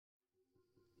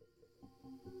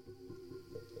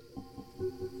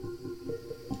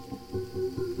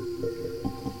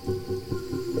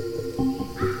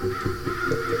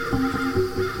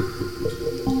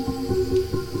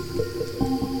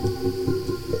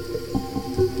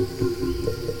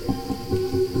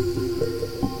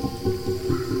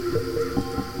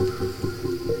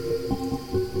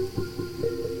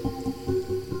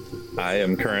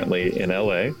am currently in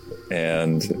LA,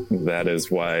 and that is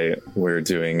why we're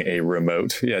doing a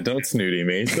remote. Yeah, don't snooty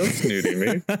me. Don't snooty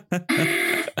me.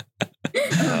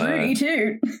 Rudy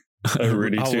toot. A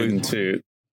Rudy toot and toot.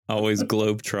 Always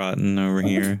globetrotting over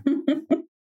here.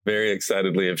 Very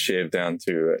excitedly have shaved down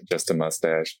to just a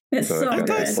mustache. It's so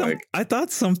good. I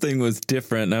thought something was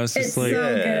different. I was just It's like,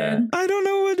 so good. I don't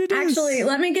know what it is. Actually,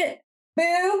 let me get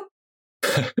Boo.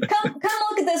 Come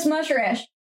look at this mustache.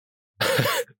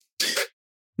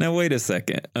 Now wait a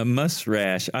second. A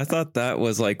mustache. I thought that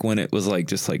was like when it was like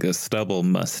just like a stubble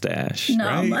mustache. No,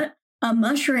 right? A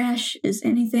mustache is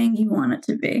anything you want it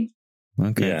to be.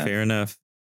 Okay, Yeah. fair enough.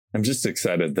 I'm just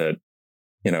excited that,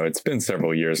 it's been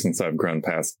several years since I've grown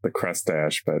past the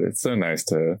crustache, but it's so nice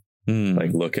to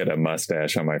like look at a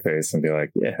mustache on my face and be like,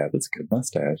 yeah, that's a good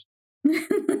mustache.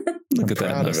 Look at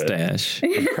that mustache.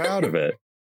 I'm proud of it.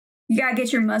 You gotta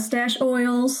get your mustache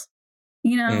oils.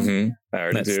 Mm-hmm. I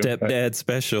already That do. stepdad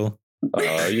special.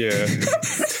 Oh, yeah.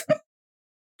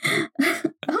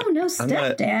 Oh, no,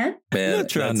 stepdad. Man, I'm not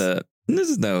trying to. This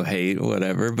is no hate,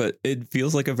 whatever, but it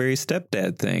feels like a very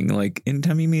stepdad thing. Like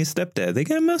anytime you meet a stepdad, they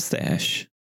got a mustache.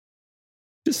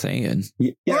 Just saying.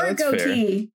 Yeah, Or a that's fair.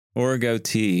 goatee. Or a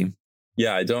goatee.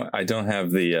 Yeah, I don't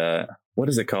have the what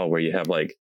is it called where you have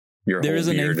like your There whole is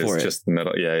a name beard for is it. just the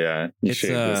middle. Yeah. You It's,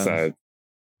 shave the side.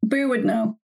 Boo would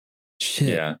know. Shit.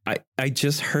 Yeah. I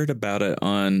just heard about it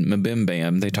on Mabim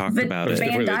Bam. They talked about it.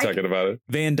 Van Were they Dyke? talking about it?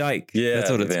 Van Dyke. Yeah, That's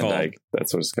what it's Van called. Dyke.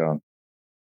 That's what it's called.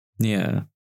 Yeah.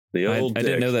 The I old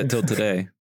didn't dick. know that till today.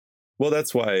 Well,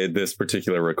 that's why this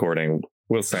particular recording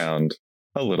will sound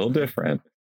a little different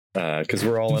because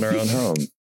we're all in our own home.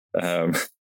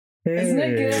 Isn't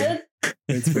it good?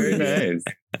 It's very nice.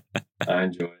 I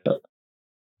enjoy it.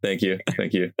 Thank you.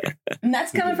 And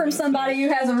that's coming from somebody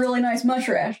who has a really nice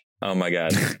mustache. Oh my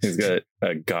God, he's got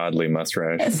a godly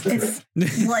mustache. It's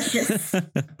luscious.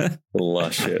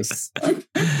 Luscious.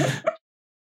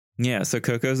 Yeah, so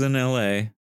Coco's in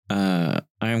LA.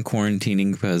 I am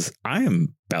quarantining because I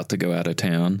am about to go out of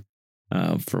town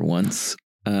for once.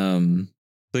 So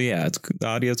yeah, the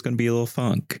audio's going to be a little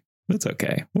funk. But it's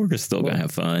okay. We're still going to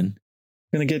have fun.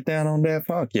 Gonna get down on that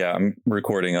funk. Yeah, I'm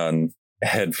recording on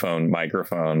headphone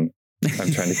microphone.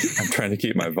 I'm trying to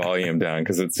keep my volume down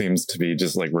because it seems to be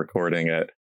just like recording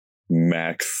at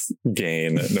max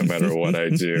gain no matter what I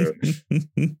do.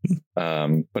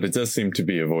 But it does seem to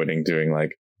be avoiding doing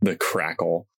like the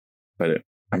crackle. But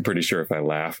I'm pretty sure if I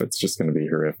laugh, it's just going to be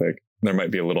horrific. There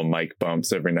might be a little mic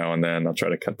bumps every now and then. I'll try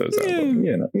to cut those out. But,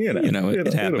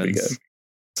 it happens. It'll be good.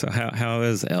 So how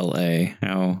is LA?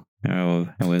 How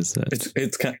is it?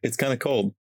 It's kind of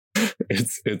cold.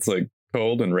 It's like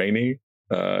cold and rainy.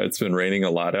 It's been raining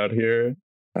a lot out here.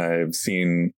 I've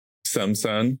seen some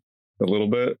sun a little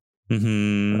bit.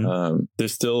 Mm-hmm.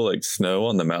 There's still like snow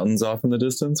on the mountains off in the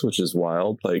distance, which is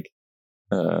wild. Like,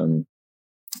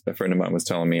 a friend of mine was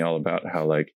telling me all about how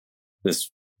like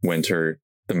this winter,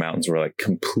 the mountains were like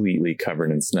completely covered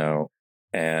in snow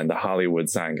and the Hollywood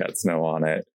sign got snow on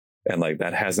it. And like,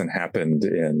 that hasn't happened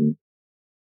in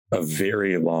a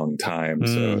very long time.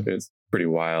 So it's pretty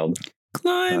wild.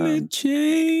 Climate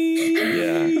change.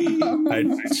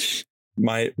 Yeah.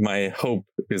 My hope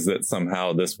is that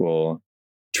somehow this will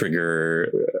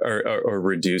trigger or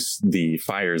reduce the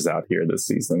fires out here this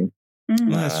season.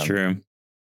 That's true.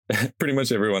 Pretty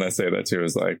much everyone I say that to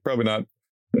is like, probably not.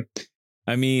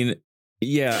 I mean,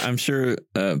 yeah, I'm sure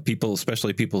people,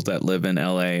 especially people that live in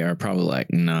LA, are probably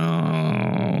like,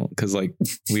 no, because like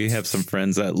we have some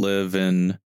friends that live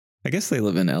in, I guess they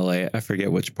live in LA. I forget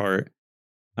which part.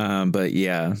 But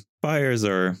yeah, fires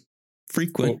are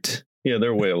frequent. Well, yeah,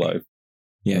 they're way alive.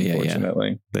 Yeah.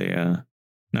 Unfortunately. They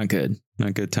not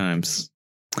good times.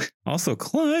 Also,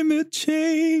 climate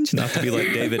change. Not to be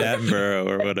like David Attenborough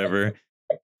or whatever.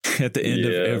 At the end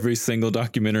of every single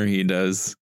documentary he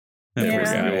does. Every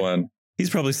single one. He's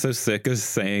probably so sick of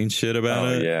saying shit about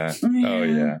it. Yeah. Oh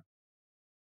yeah.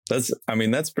 That's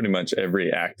pretty much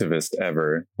every activist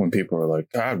ever. When people are like,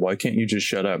 God, why can't you just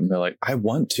shut up? And they're like, I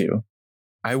want to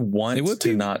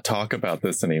not talk about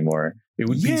this anymore. It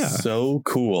would be so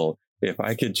cool if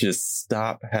I could just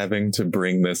stop having to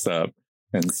bring this up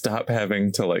and stop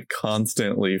having to like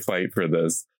constantly fight for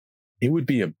this. It would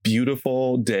be a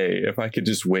beautiful day if I could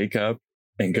just wake up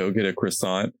and go get a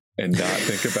croissant and not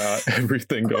think about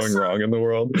everything going wrong in the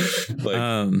world. Like,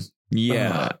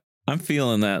 I'm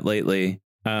feeling that lately.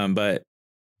 But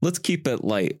let's keep it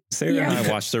light. Sarah and I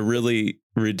watched a really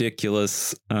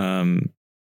ridiculous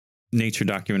nature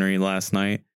documentary last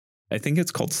night. I think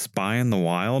it's called Spy in the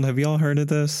Wild. Have y'all heard of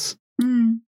this?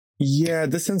 Yeah,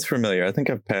 this sounds familiar. I think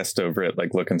I've passed over it,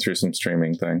 like looking through some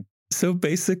streaming thing. So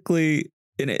basically,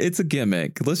 and it's a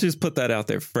gimmick. Let's just put that out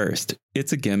there first.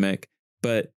 It's a gimmick,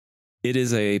 but it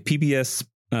is a PBS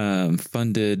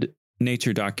funded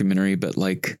nature documentary. But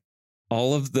like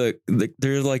all of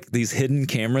they're like these hidden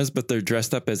cameras, but they're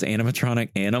dressed up as animatronic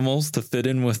animals to fit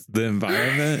in with the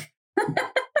environment.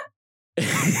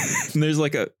 And there's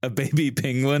like a baby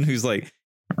penguin who's like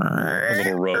a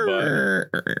little robot.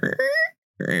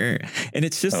 And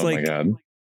it's just my God.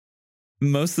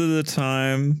 Most of the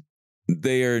time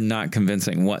they are not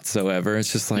convincing whatsoever.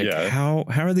 It's just like, how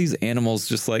are these animals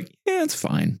just like, yeah, it's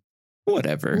fine.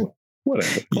 Whatever.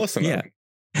 Close enough.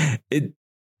 Yeah. It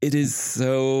is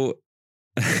so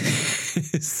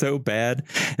so bad.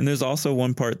 And there's also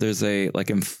one part, there's a like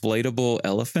inflatable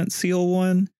elephant seal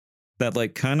one that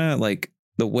like kind of like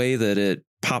the way that it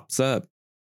pops up,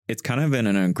 it's kind of in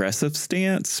an aggressive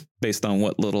stance based on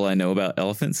what little I know about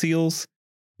elephant seals.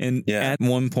 And at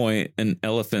one point, an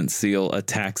elephant seal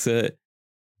attacks it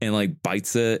and like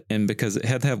bites it. And because it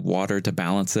had to have water to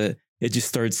balance it, it just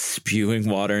starts spewing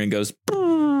water and goes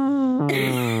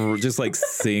just like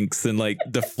sinks and like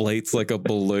deflates like a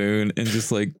balloon and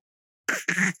just like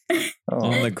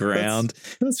on the ground.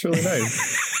 That's really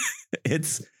nice.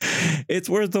 It's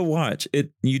worth the watch.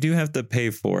 You do have to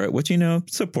pay for it, which, you know,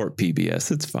 support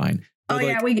PBS. It's fine. But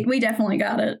yeah, we definitely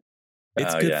got it.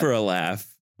 It's good for a laugh,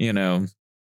 you know.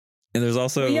 And there's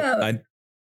also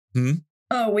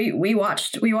we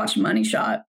watched Money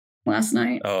Shot last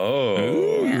night.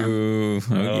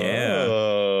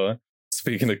 Yeah.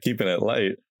 Speaking of keeping it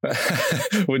light,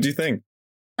 what'd you think?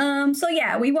 So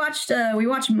yeah, we watched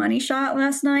Money Shot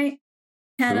last night.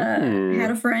 Had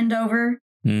a friend over.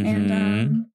 Mm-hmm.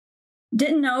 And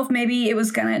didn't know if maybe it was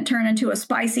gonna turn into a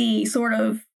spicy sort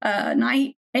of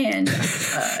night, and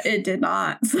it did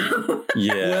not. So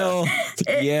I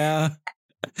guess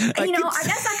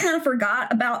I kind of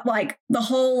forgot about like the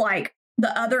whole like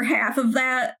the other half of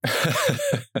that,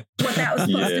 what that was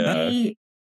supposed to be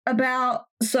about.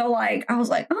 So like I was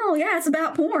like, oh yeah, it's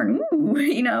about porn. Ooh,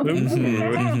 you know.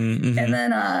 Mm-hmm. And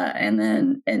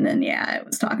then it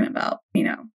was talking about, you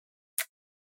know,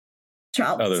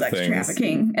 child sex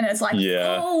trafficking, and it's like,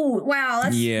 oh wow,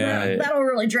 that'll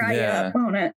really dry you up,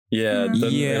 won't it? Yeah, it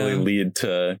doesn't really lead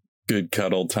to good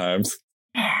cuddle times.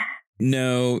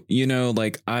 No, you know,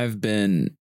 like my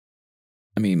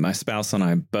spouse and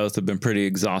I both have been pretty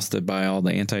exhausted by all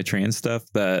the anti-trans stuff,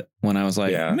 that when I was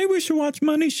like, maybe we should watch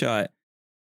Money Shot,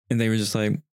 and they were just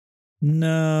like,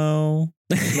 no.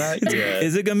 Not yet.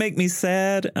 Is it gonna make me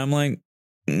sad? I'm like,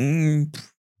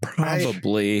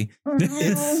 probably.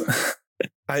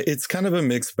 It's kind of a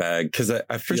mixed bag, because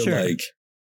I feel like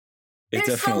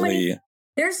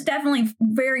there's definitely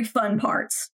very fun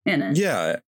parts in it.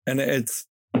 Yeah. And it's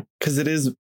because it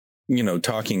is, you know,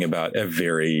 talking about a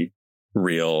very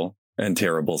real and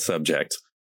terrible subject.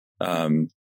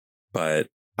 But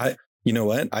you know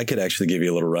what? I could actually give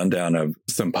you a little rundown of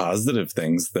some positive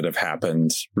things that have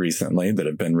happened recently that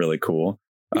have been really cool.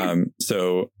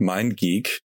 So MindGeek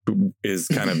is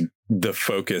kind of the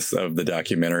focus of the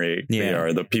documentary. Yeah. They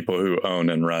are the people who own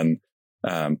and run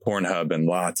Pornhub and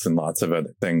lots of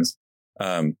other things.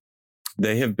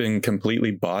 They have been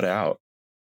completely bought out.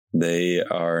 They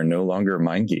are no longer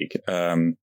MindGeek.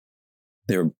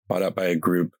 They were bought out by a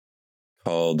group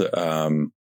called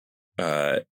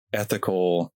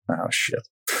Ethical. Oh shit!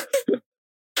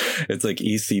 It's like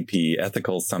ECP,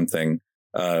 Ethical something.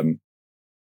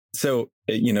 So,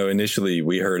 you know, initially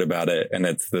we heard about it, and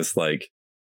it's this like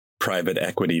private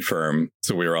equity firm.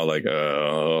 So we were all like,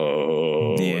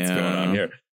 oh, what's going on here?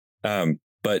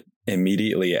 But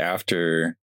immediately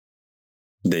after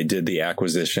they did the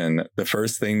acquisition, the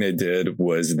first thing they did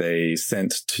was they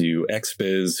sent to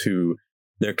XBiz, who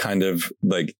they're kind of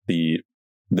like the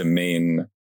main,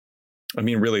 I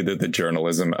mean, really the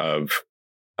journalism of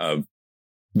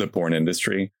the porn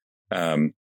industry.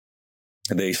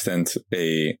 They sent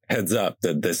a heads up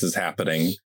that this is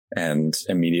happening, and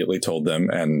immediately told them,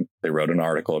 and they wrote an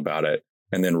article about it.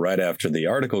 And then right after the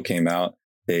article came out,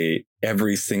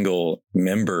 every single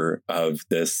member of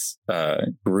this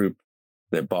group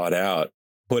that bought out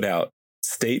put out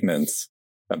statements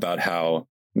about how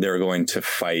they're going to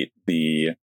fight the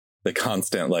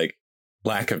constant like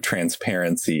lack of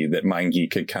transparency that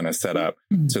MindGeek had kind of set up.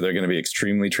 Mm-hmm. So they're going to be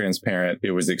extremely transparent.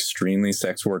 It was extremely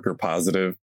sex worker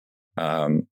positive.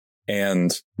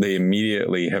 And they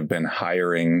immediately have been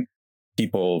hiring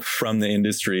people from the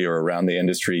industry or around the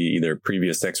industry, either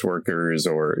previous sex workers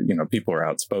or, you know, people who are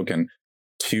outspoken,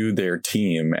 to their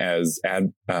team as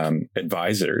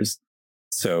advisors.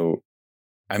 So,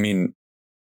 I mean,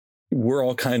 we're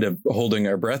all kind of holding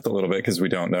our breath a little bit because we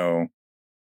don't know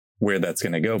where that's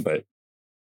going to go. But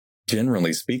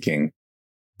generally speaking,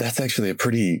 that's actually a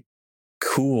pretty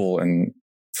cool and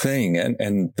thing.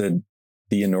 And the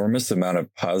enormous amount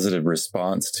of positive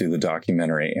response to the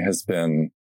documentary has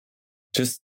been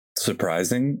just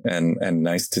surprising and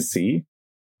nice to see.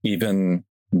 Even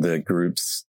the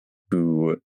groups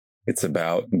who it's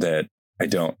about that I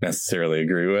don't necessarily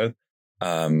agree with,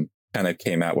 kind of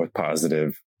came out with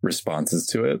positive responses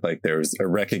to it. Like there was a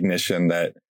recognition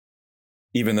that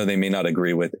even though they may not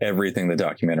agree with everything the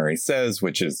documentary says,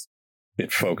 which is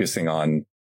it focusing on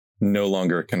no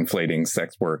longer conflating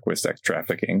sex work with sex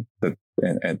trafficking,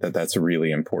 and that's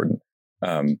really important.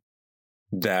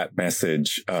 That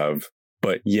message of,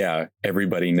 but yeah,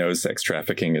 everybody knows sex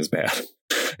trafficking is bad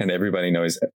and everybody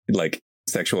knows like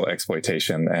sexual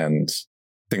exploitation and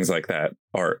things like that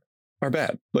are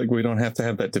bad. Like we don't have to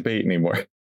have that debate anymore.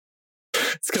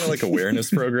 It's kind of like awareness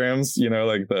programs, you know,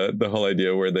 like the whole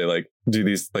idea where they like do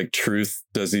these like Truth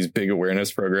does these big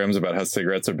awareness programs about how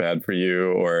cigarettes are bad for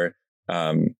you, or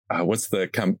what's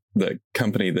the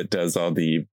company that does all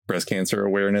the breast cancer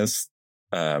awareness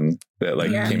that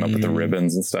like came up with the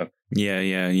ribbons and stuff.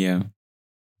 Yeah.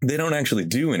 They don't actually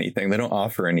do anything. They don't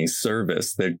offer any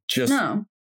service. They're just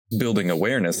building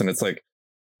awareness. And it's like,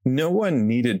 no one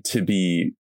needed to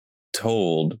be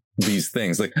told these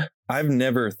things. Like, I've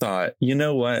never thought, you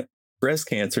know what? Breast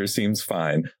cancer seems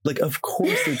fine. Like, of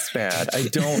course it's bad. I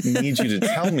don't need you to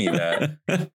tell me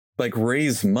that. Like,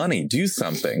 raise money, do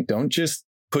something. Don't just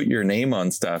put your name on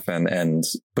stuff and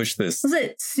push this. Was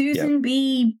it Susan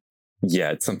B?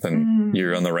 Yeah, it's something.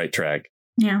 You're on the right track.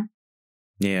 Yeah.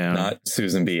 Yeah. Not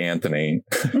Susan B. Anthony.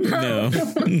 No.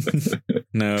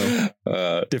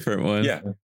 No. Different one. Yeah.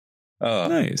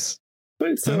 Nice.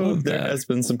 But so there has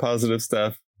been some positive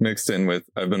stuff mixed in with,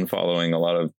 I've been following a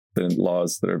lot of the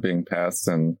laws that are being passed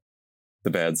and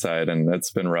the bad side, and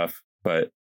that's been rough.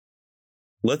 But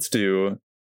let's do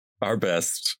our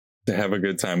best to have a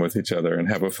good time with each other and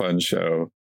have a fun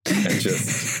show and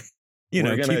just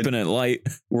keeping it light.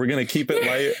 We're gonna keep it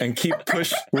light and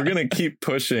we're gonna keep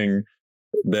pushing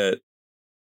that.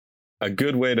 A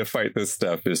good way to fight this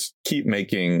stuff is keep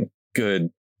making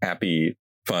good, happy,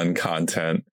 fun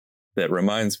content that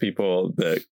reminds people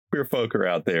that queer folk are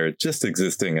out there just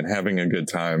existing and having a good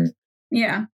time.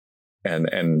 Yeah.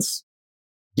 And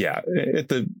yeah,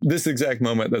 at this exact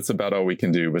moment, that's about all we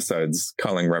can do besides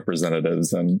calling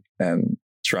representatives and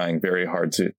trying very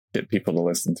hard to get people to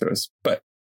listen to us. But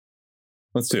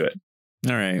let's do it.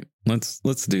 All right.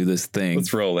 Let's do this thing.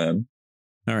 Let's roll in.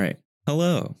 All right.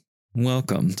 Hello.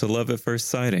 Welcome to Love at First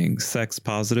Sighting, sex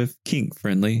positive, kink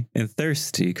friendly, and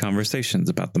thirsty conversations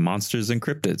about the monsters and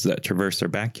cryptids that traverse our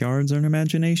backyards and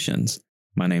imaginations.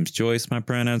 My name's Joyce. My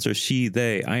pronouns are she,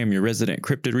 they. I am your resident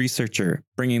cryptid researcher,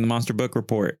 bringing the Monster Book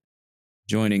Report.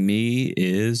 Joining me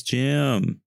is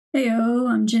Jim. Heyo,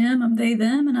 I'm Jim. I'm they,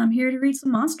 them, and I'm here to read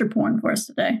some monster porn for us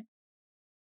today.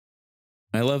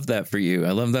 I love that for you.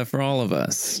 I love that for all of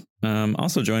us.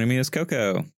 Also joining me is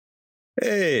Coco.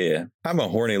 Hey, I'm a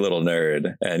horny little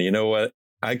nerd. And you know what?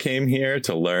 I came here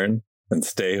to learn and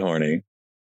stay horny.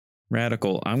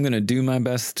 Radical. I'm going to do my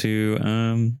best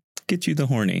to get you the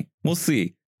horny. We'll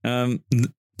see.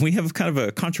 We have kind of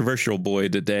a controversial boy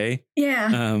today. Yeah.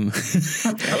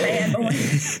 A bad boy.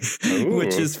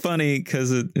 Which is funny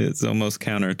because it's almost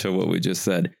counter to what we just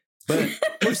said. But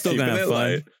we're still going to have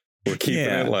fun. Light. We're keeping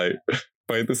it light.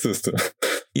 Fight the system.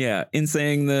 Yeah. In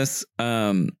saying this,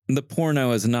 the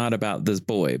porno is not about this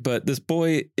boy, but this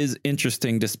boy is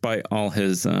interesting despite all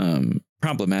his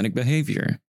problematic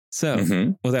behavior.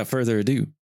 So without further ado,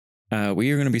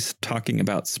 we are going to be talking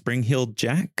about Spring-Heeled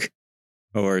Jack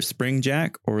or Spring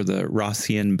Jack or the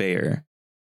Rossian Bear.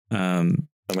 Oh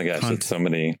my gosh, it's so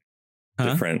many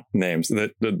different names.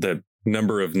 The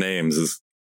number of names is...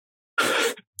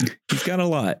 He's got a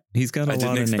lot. He's got a lot of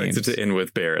names. I didn't expect it to end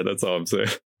with bear. That's all I'm saying.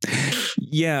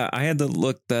 Yeah, I had to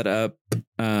look that up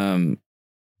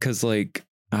because, like,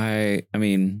 I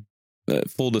mean,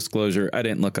 full disclosure, I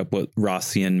didn't look up what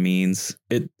Rossian means.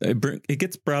 It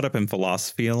gets brought up in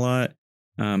philosophy a lot.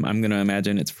 I'm going to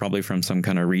imagine it's probably from some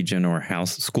kind of region or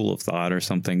house school of thought or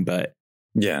something. But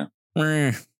yeah,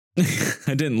 I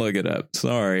didn't look it up.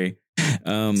 Sorry.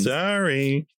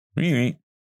 Sorry. All right.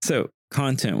 So,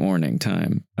 content warning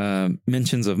time.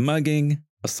 Mentions of mugging,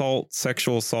 assault,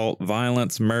 sexual assault,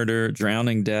 violence, murder,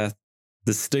 drowning, death,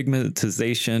 the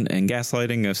stigmatization and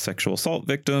gaslighting of sexual assault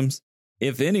victims.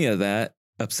 If any of that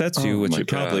upsets you, which it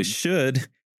probably should,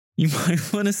 you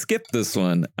might want to skip this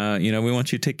one. We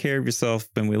want you to take care of yourself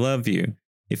and we love you.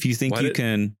 If you think you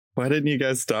can. Why didn't you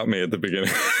guys stop me at the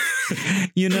beginning?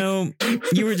 You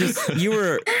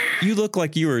look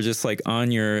like you were just like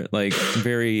on your like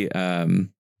very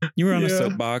You were on a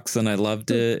soapbox and I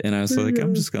loved it. And I was like,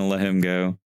 I'm just going to let him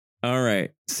go. All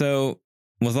right. So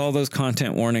with all those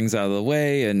content warnings out of the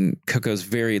way and Coco's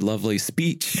very lovely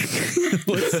speech,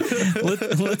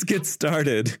 let's get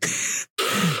started.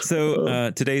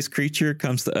 So today's creature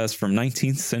comes to us from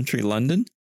 19th century London.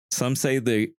 Some say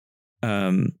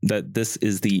that this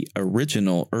is the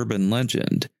original urban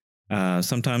legend,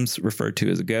 sometimes referred to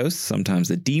as a ghost,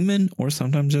 sometimes a demon, or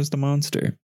sometimes just a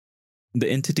monster. The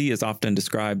entity is often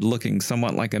described looking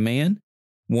somewhat like a man.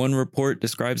 One report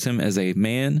describes him as a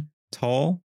man,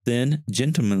 tall, thin,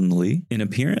 gentlemanly in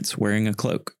appearance, wearing a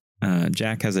cloak.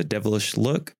 Jack has a devilish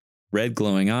look, red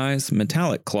glowing eyes,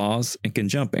 metallic claws, and can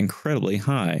jump incredibly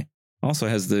high. Also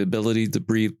has the ability to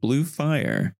breathe blue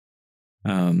fire.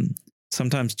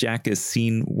 Sometimes Jack is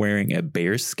seen wearing a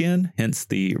bear's skin, hence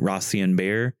the Rossian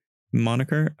bear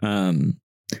moniker.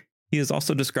 He is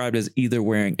also described as either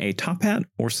wearing a top hat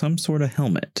or some sort of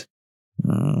helmet.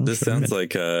 This sounds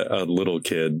like a little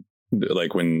kid,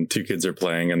 like when two kids are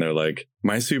playing and they're like,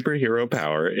 my superhero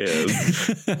power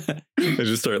is. They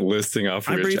just start listing off.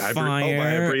 I breathe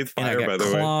fire. I breathe fire, by the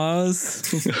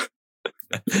claws. way.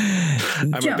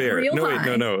 I'm a bear.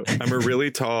 No. I'm a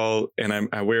really tall and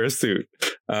I wear a suit.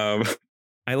 I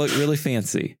look really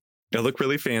fancy.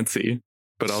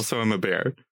 But also I'm a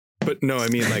bear. But no, I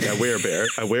mean, like, I wear a bear.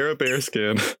 I wear a bear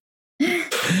skin.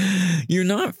 You're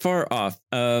not far off.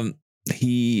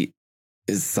 He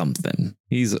is something.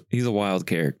 He's a wild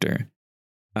character.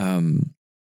 But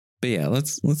yeah,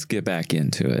 let's get back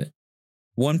into it.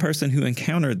 One person who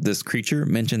encountered this creature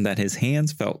mentioned that his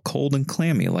hands felt cold and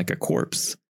clammy like a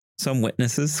corpse. Some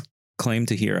witnesses claimed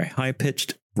to hear a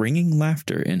high-pitched, ringing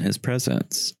laughter in his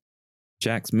presence.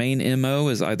 Jack's main MO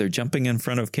is either jumping in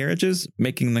front of carriages,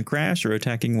 making them crash, or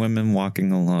attacking women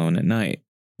walking alone at night.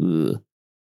 Ugh.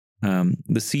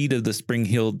 The seed of the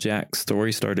Spring-Heeled Jack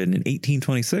story started in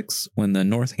 1826 when the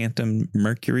Northampton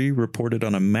Mercury reported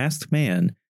on a masked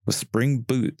man with spring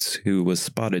boots who was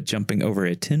spotted jumping over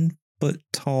a 10-foot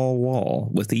tall wall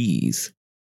with ease.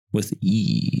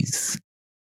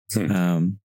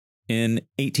 In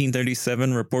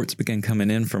 1837, reports began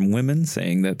coming in from women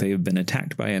saying that they have been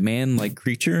attacked by a man-like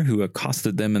creature who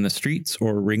accosted them in the streets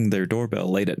or ringed their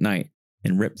doorbell late at night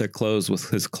and ripped their clothes with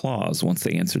his claws once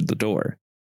they answered the door.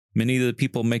 Many of the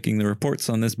people making the reports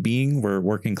on this being were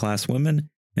working-class women,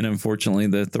 and unfortunately,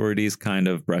 the authorities kind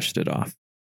of brushed it off,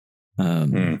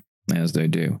 as they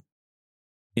do.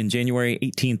 In January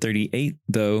 1838,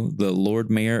 though, the Lord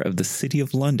Mayor of the City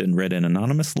of London read an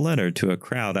anonymous letter to a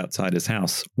crowd outside his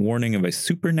house, warning of a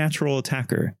supernatural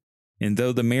attacker. And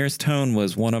though the mayor's tone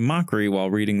was one of mockery while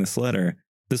reading this letter,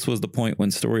 this was the point when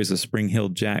stories of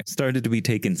Spring-Heeled Jack started to be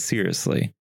taken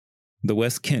seriously. The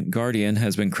West Kent Guardian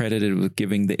has been credited with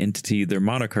giving the entity their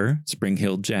moniker,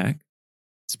 Spring-Heeled Jack.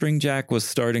 Spring Jack was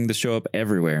starting to show up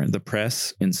everywhere, the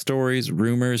press, in stories,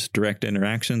 rumors, direct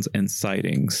interactions, and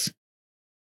sightings.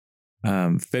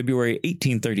 February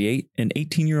 1838, an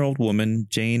 18-year-old woman,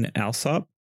 Jane Alsop,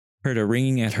 heard a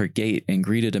ringing at her gate and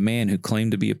greeted a man who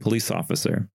claimed to be a police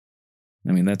officer.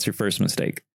 I mean, that's your first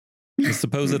mistake. The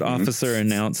supposed officer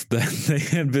announced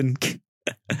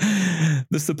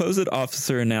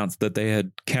that they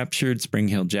had captured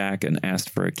Spring-Heeled Jack and asked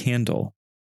for a candle.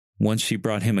 Once she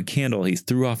brought him a candle, he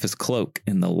threw off his cloak,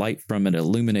 and the light from it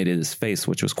illuminated his face,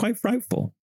 which was quite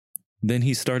frightful. Then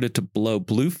he started to blow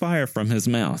blue fire from his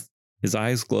mouth. His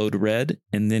eyes glowed red,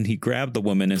 and then he grabbed the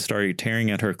woman and started tearing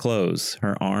at her clothes,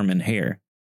 her arm, and hair.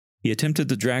 He attempted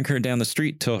to drag her down the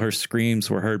street till her screams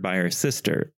were heard by her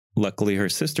sister. Luckily, her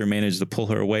sister managed to pull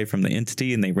her away from the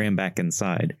entity, and they ran back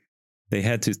inside. They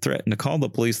had to threaten to call the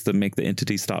police to make the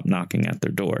entity stop knocking at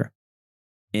their door.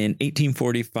 In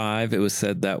 1845, it was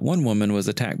said that one woman was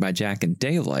attacked by Jack in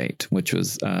daylight, which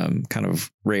was kind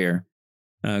of rare.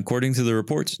 According to the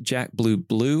reports, Jack blew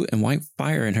blue and white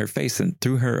fire in her face and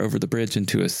threw her over the bridge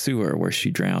into a sewer where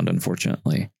she drowned,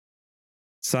 unfortunately.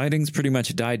 Sightings pretty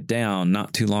much died down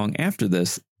not too long after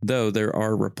this, though there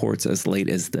are reports as late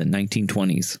as the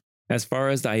 1920s. As far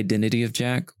as the identity of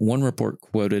Jack, one report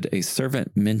quoted a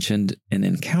servant mentioned an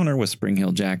encounter with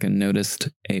Spring-Heeled Jack and noticed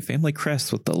a family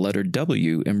crest with the letter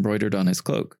W embroidered on his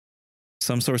cloak.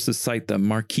 Some sources cite the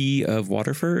Marquis of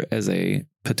Waterford as a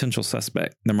potential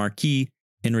suspect. The Marquis,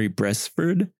 Henry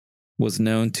Bresford, was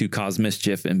known to cause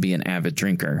mischief and be an avid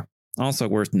drinker. Also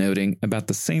worth noting, about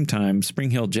the same time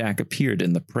Spring-Heeled Jack appeared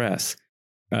in the press,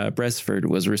 Bresford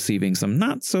was receiving some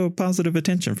not so positive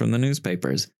attention from the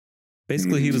newspapers.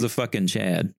 Basically, he was a fucking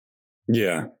Chad.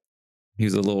 Yeah. He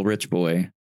was a little rich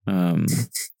boy.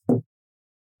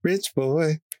 Rich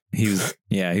boy. He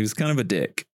was kind of a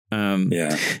dick.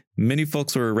 Many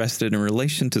folks were arrested in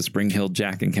relation to Spring Hill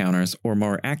Jack encounters, or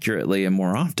more accurately and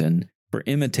more often, for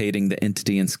imitating the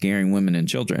entity and scaring women and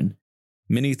children.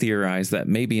 Many theorize that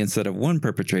maybe instead of one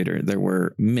perpetrator, there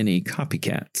were many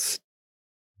copycats.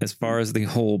 As far as the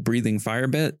whole breathing fire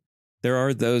bit, there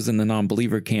are those in the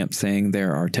non-believer camp saying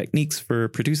there are techniques for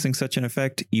producing such an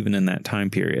effect even in that time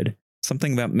period.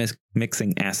 Something about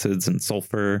mixing acids and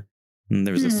sulfur. And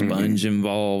there's a sponge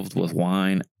involved with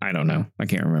wine. I don't know. I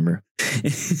can't remember.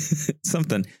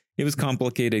 Something. It was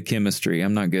complicated chemistry.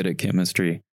 I'm not good at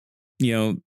chemistry.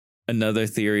 Another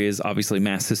theory is obviously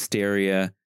mass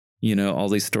hysteria. All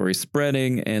these stories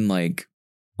spreading and like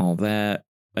all that.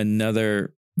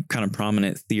 Another kind of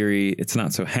prominent theory, it's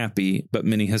not so happy, but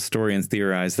many historians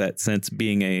theorize that since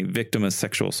being a victim of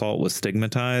sexual assault was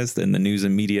stigmatized and the news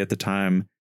and media at the time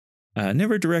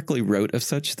never directly wrote of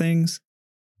such things,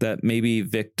 that maybe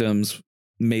victims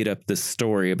made up this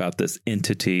story about this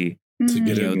entity to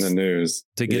get it in the news,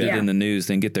 it in the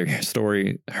news and get their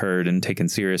story heard and taken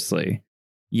seriously.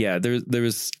 Yeah,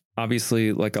 there's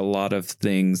obviously like a lot of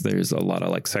things. There's a lot of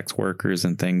like sex workers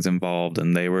and things involved,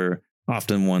 and they were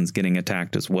often ones getting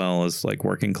attacked as well as like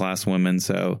working class women.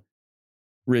 So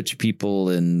rich people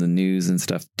in the news and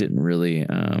stuff didn't really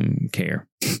care.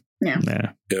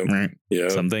 Yeah.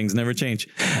 Some things never change.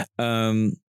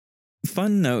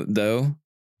 Fun note, though,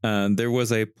 there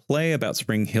was a play about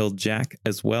Spring Hill Jack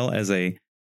as well as a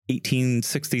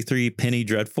 1863 Penny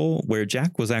Dreadful where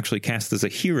Jack was actually cast as a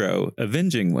hero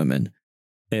avenging women.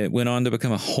 It went on to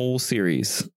become a whole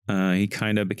series. He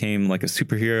kind of became like a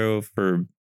superhero for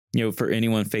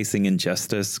anyone facing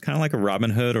injustice, kind of like a Robin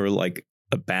Hood or like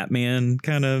a Batman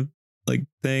kind of like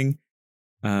thing.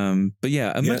 But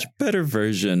yeah, a much better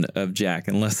version of Jack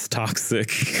and less toxic.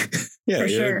 He had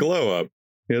a glow up.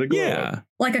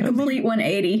 Like a complete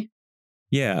 180.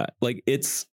 Yeah, like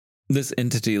it's this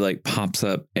entity like pops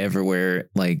up everywhere,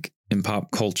 like in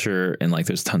pop culture, and like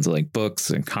there's tons of like books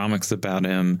and comics about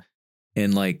him.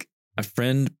 And like a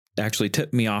friend actually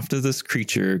tipped me off to this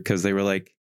creature because they were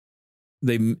like,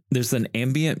 there's an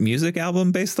ambient music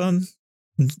album based on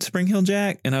Spring Hill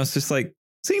Jack, and I was just like,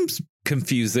 seems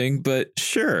confusing, but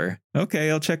sure,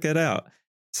 okay, I'll check it out.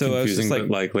 So I was just like,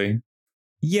 likely.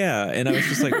 Yeah, and I was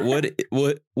just like,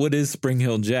 what is Spring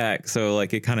Hill Jack? So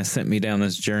like it kind of sent me down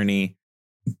this journey.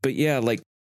 But yeah, like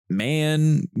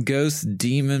man, ghost,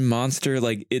 demon, monster,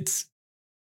 like it's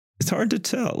hard to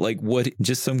tell. Like what,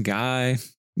 just some guy,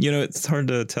 it's hard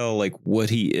to tell like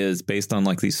what he is based on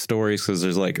like these stories, because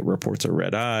there's like reports of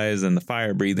red eyes and the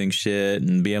fire breathing shit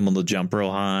and be able to jump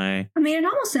real high. I mean, it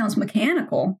almost sounds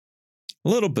mechanical. A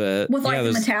little bit. With like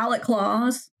the metallic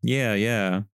claws.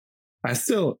 Yeah.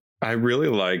 I really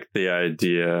like the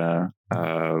idea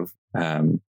of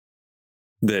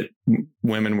that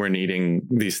women were needing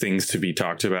these things to be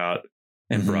talked about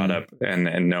and brought up,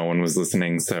 and no one was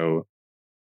listening. So,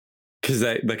 because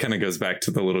that kind of goes back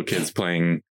to the little kids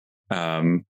playing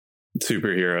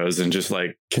superheroes and just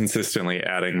like consistently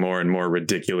adding more and more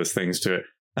ridiculous things to it.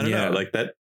 I don't know, like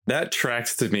that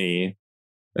tracks to me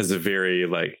as a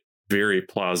very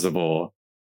plausible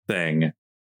thing,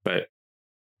 but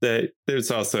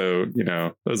there's also,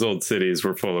 those old cities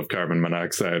were full of carbon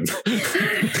monoxide. There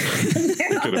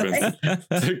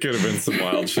could have been some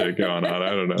wild shit going on. I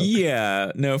don't know.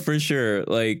 Yeah, no, for sure.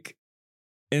 Like,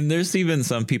 and there's even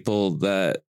some people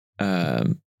that,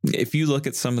 if you look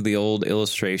at some of the old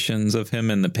illustrations of him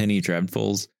in the Penny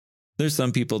Dreadfuls, there's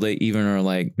some people that even are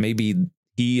like, maybe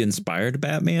he inspired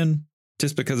Batman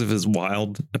just because of his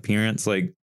wild appearance.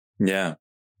 Like, yeah.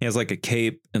 He has like a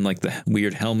cape and like the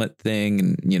weird helmet thing.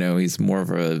 And, he's more of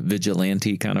a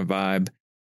vigilante kind of vibe.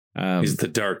 He's the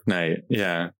Dark Knight.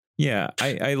 Yeah. Yeah.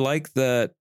 I like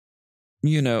that,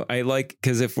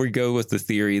 because if we go with the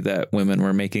theory that women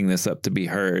were making this up to be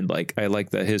heard, like, I like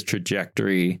that his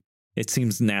trajectory, it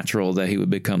seems natural that he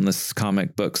would become this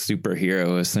comic book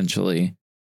superhero, essentially.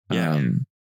 Yeah.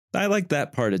 I like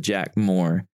that part of Jack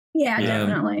more. Yeah,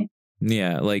 definitely.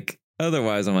 Yeah. Like,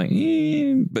 otherwise, I'm like,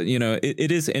 but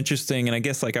it is interesting, and I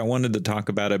guess like I wanted to talk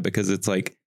about it because it's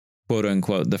like, quote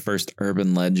unquote, the first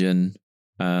urban legend.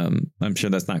 I'm sure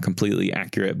that's not completely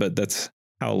accurate, but that's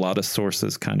how a lot of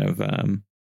sources kind of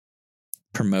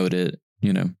promote it.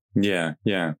 Yeah.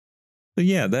 But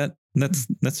yeah, that's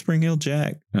Spring Hill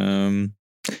Jack.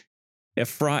 A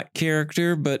fraught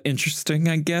character, but interesting,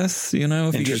 I guess. If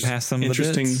you get past some of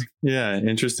the bits. Yeah,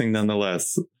 interesting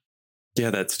nonetheless. Yeah,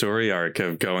 that story arc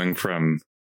of going from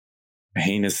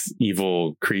heinous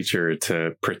evil creature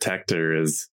to protector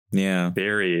is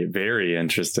very, very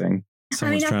interesting.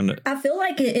 I feel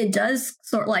like it does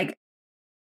sort of like,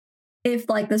 if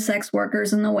like the sex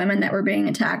workers and the women that were being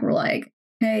attacked were like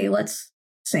hey, let's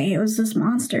say it was this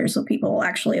monster so people will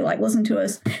actually like listen to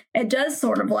us, it does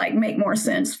sort of like make more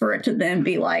sense for it to then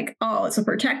be like, oh, it's a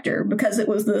protector because it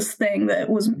was this thing that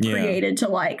was created to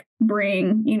like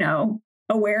bring, you know,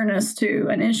 awareness to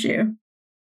an issue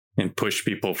and push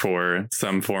people for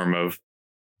some form of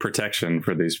protection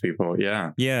for these people.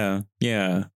 Yeah.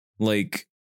 Like,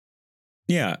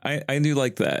 yeah, I do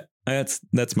like that.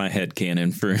 That's my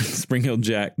headcanon for Spring Hill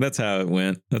Jack. That's how it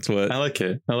went. That's what I like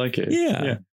it.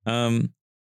 Yeah.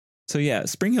 So yeah,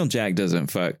 Spring Hill Jack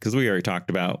doesn't fuck because we already talked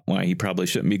about why he probably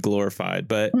shouldn't be glorified.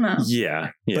 But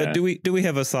yeah. But do we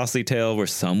have a saucy tale where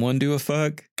someone do a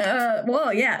fuck?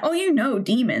 Well, yeah. Oh, you know,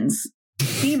 demons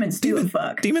do a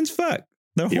fuck. Demons fuck.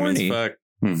 They're horny. Fuck.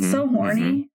 Mm-hmm. So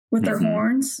horny with their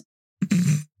horns.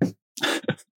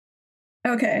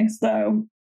 Okay, so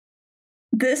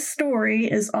this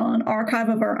story is on Archive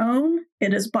of Our Own.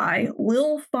 It is by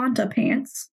Lil Fanta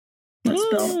Pants. It's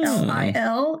spelled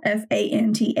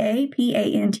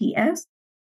LILFANTAPANTS.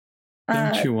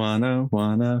 Don't you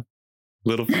wanna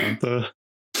Little Fanta?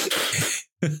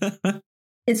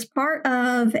 It's part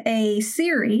of a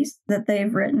series that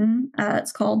they've written.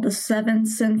 It's called The Seven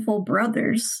Sinful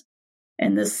Brothers.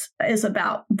 And this is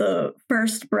about the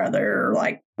first brother, or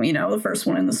like, you know, the first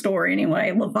one in the story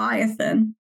anyway,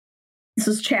 Leviathan. This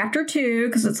is chapter 2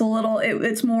 because it's a little,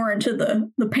 it's more into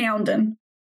the pounding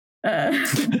part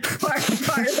of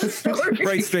the story.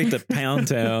 Right straight to Pound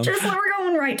Town. Just like we're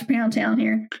going right to Pound Town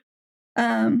here.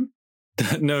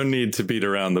 No need to beat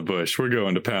around the bush. We're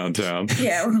going to Pound Town.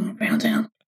 Yeah, we're going to Pound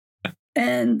Town.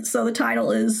 And so the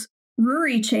title is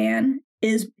Ruri-chan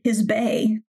is his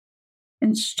bae.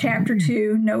 And it's chapter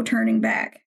 2, No Turning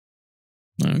Back.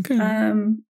 Okay.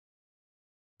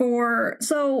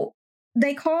 So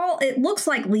they call it looks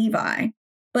like Levi,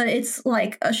 but it's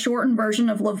like a shortened version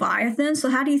of Leviathan. So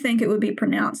how do you think it would be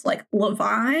pronounced? Like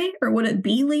Levi, or would it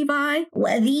be Levi?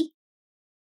 Levy?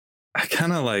 I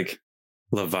kind of like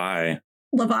Levi.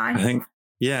 Levi? I think,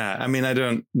 yeah. I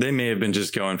mean, they may have been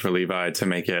just going for Levi to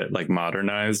make it like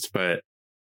modernized, but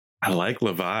I like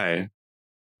Levi.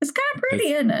 It's kind of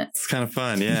pretty, isn't it? It's kind of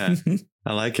fun. Yeah.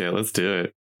 I like it. Let's do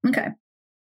it. Okay.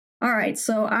 All right.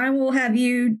 So I will have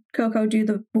you, Coco, do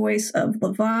the voice of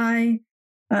Levi.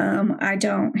 I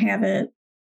don't have it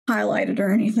highlighted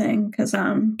or anything because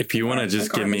if you want to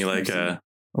just give me like a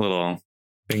little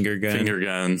finger gun,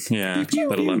 yeah,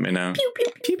 that'll let me know. Pew, pew,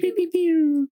 pew, pew, pew,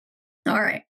 pew. All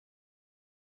right.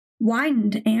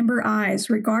 Widened amber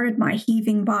eyes regarded my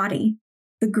heaving body.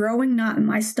 The growing knot in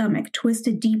my stomach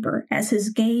twisted deeper as his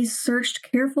gaze searched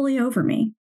carefully over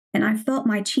me, and I felt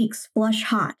my cheeks flush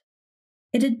hot.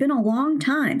 It had been a long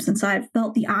time since I had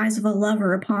felt the eyes of a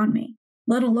lover upon me,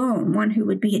 let alone one who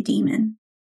would be a demon.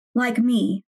 Like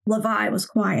me, Levi was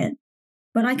quiet,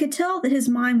 but I could tell that his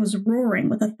mind was roaring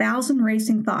with 1,000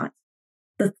 racing thoughts.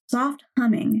 The soft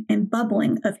humming and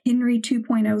bubbling of Henry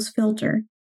 2.0's filter,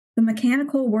 the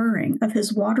mechanical whirring of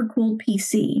his water-cooled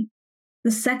PC,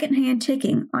 the second-hand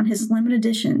ticking on his limited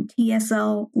edition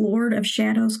TSL Lord of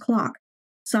Shadows clock,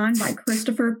 signed by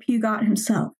Christopher Pugot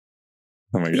himself.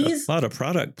 Oh my God. A lot of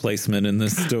product placement in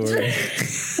this story.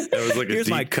 That was like a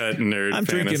deep cut nerd I'm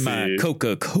fantasy. drinking my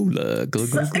Coca-Cola.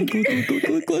 Glug.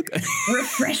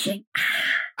 Refreshing.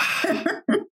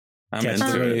 I'm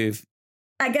into it.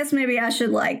 I guess maybe I should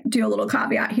like do a little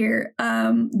caveat here.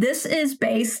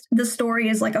 The story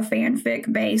is like a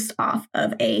fanfic based off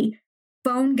of a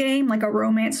phone game, like a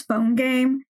romance phone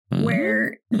game,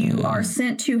 where you are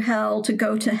sent to hell to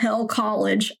go to Hell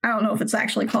College. I don't know if it's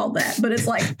actually called that, but it's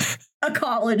like a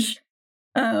college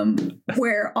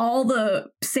where all the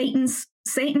Satan's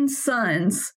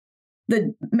sons,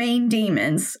 the main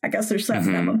demons, I guess there's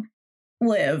 7 of them,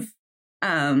 live.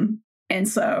 And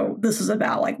so this is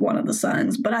about like one of the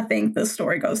sons, but I think the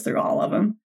story goes through all of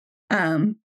them.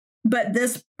 But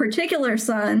this particular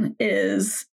son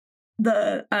is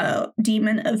the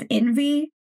demon of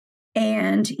envy,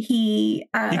 and he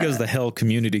goes to Hell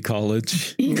Community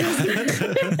College.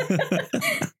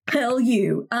 Hell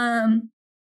you.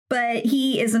 But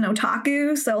he is an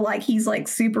otaku, so like he's like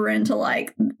super into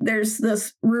like there's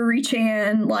this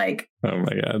Ruri-chan like oh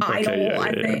my God idol, okay,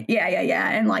 I think.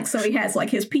 Yeah. And like so he has like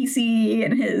his PC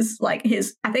and his I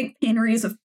think Henry is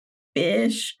a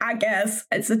fish, I guess.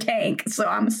 It's a tank, so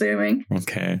I'm assuming.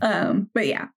 Okay. But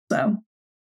yeah, so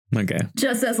okay.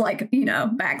 Just as like, you know,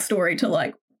 backstory to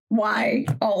like why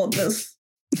all of this,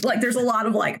 like there's a lot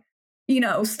of like, you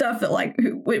know, stuff that like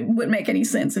wouldn't make any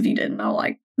sense if you didn't know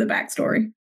like the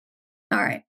backstory. All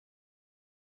right.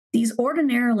 These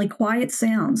ordinarily quiet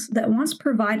sounds that once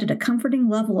provided a comforting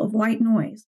level of white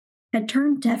noise had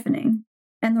turned deafening,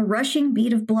 and the rushing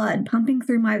beat of blood pumping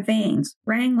through my veins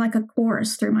rang like a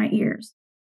chorus through my ears.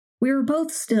 We were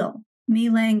both still, me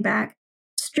laying back,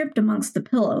 stripped amongst the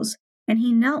pillows, and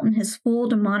he knelt in his full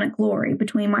demonic glory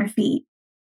between my feet.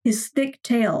 His thick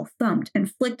tail thumped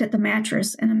and flicked at the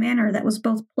mattress in a manner that was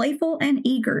both playful and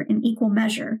eager in equal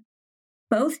measure.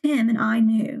 Both him and I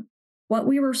knew what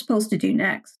we were supposed to do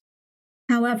next.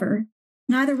 However,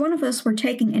 neither one of us were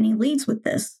taking any leads with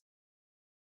this.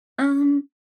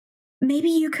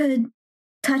 Maybe you could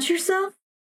touch yourself?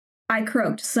 I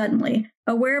croaked suddenly,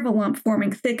 aware of a lump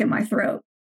forming thick in my throat.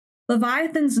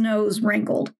 Leviathan's nose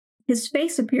wrinkled. His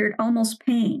face appeared almost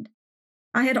pained.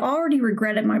 I had already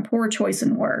regretted my poor choice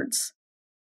in words.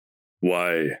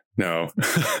 Why? No.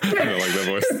 I don't like that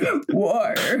voice.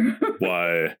 Why?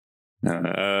 Why?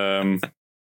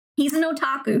 He's an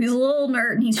otaku. He's a little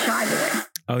nerd and he's shy boy.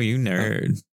 Oh, you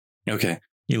nerd. Okay.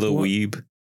 You little weeb.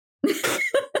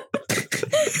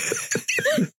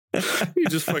 You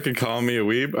just fucking call me a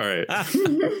weeb? All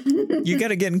right. You got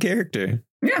to get in character.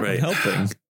 Yeah. Right. Helping.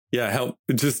 Yeah, help.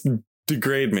 Just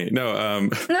degrade me. No,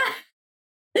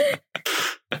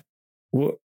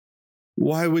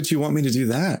 why would you want me to do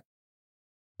that?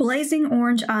 Blazing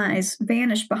orange eyes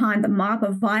vanished behind the mop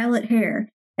of violet hair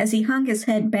as he hung his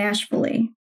head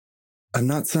bashfully. I'm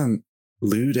not some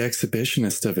lewd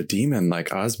exhibitionist of a demon like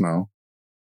Osmo.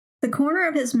 The corner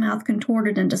of his mouth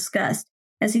contorted in disgust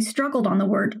as he struggled on the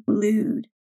word lewd,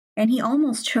 and he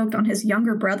almost choked on his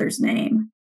younger brother's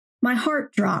name. My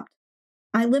heart dropped.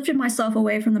 I lifted myself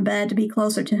away from the bed to be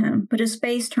closer to him, but his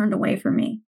face turned away from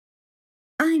me.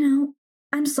 I know.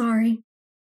 I'm sorry.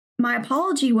 My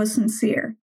apology was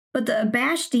sincere, but the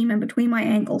abashed demon between my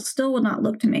ankles still would not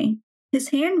look to me. His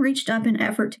hand reached up in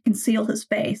effort to conceal his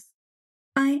face.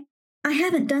 I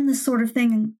haven't done this sort of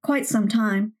thing in quite some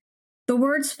time. The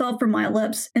words fell from my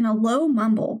lips in a low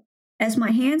mumble as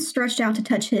my hand stretched out to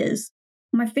touch his,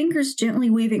 my fingers gently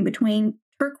weaving between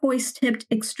turquoise-tipped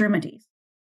extremities.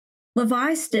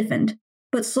 Levi stiffened,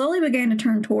 but slowly began to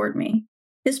turn toward me.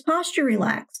 His posture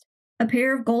relaxed. A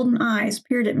pair of golden eyes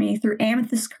peered at me through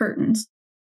amethyst curtains.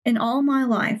 In all my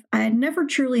life, I had never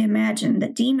truly imagined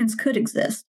that demons could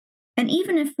exist, and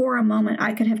even if for a moment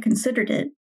I could have considered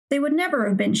it, they would never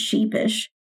have been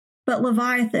sheepish. But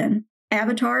Leviathan,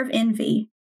 Avatar of Envy,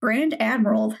 Grand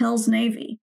Admiral of Hell's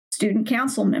Navy, Student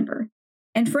Council member,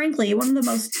 and frankly, one of the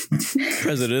most...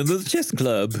 President of the Chess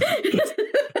Club.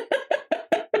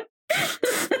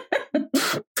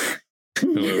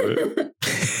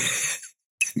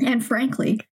 And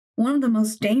frankly, one of the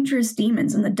most dangerous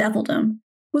demons in the Devildom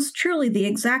was truly the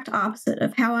exact opposite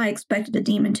of how I expected a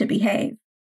demon to behave.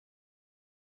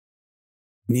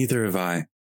 Neither have I,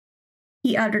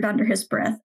 he uttered under his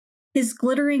breath, his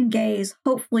glittering gaze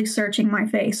hopefully searching my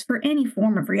face for any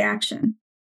form of reaction.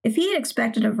 If he had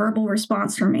expected a verbal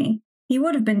response from me, he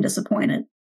would have been disappointed,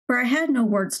 for I had no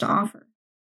words to offer.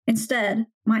 Instead,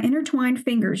 my intertwined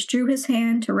fingers drew his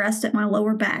hand to rest at my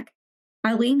lower back.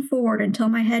 I leaned forward until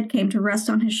my head came to rest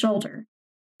on his shoulder.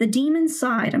 The demon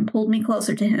sighed and pulled me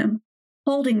closer to him,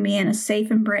 holding me in a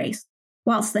safe embrace,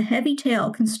 whilst the heavy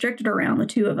tail constricted around the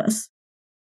two of us.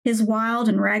 His wild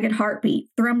and ragged heartbeat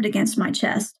thrummed against my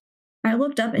chest. I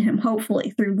looked up at him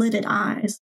hopefully through lidded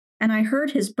eyes, and I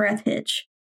heard his breath hitch.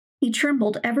 He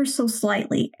trembled ever so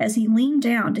slightly as he leaned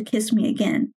down to kiss me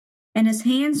again, and his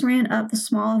hands ran up the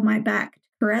small of my back to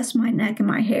caress my neck and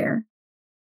my hair.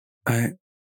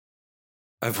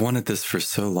 I've wanted this for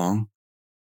so long.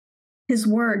 His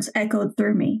words echoed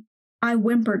through me. I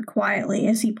whimpered quietly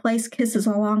as he placed kisses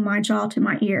along my jaw to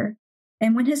my ear,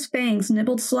 and when his fangs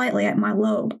nibbled slightly at my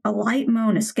lobe, a light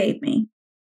moan escaped me.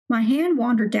 My hand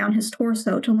wandered down his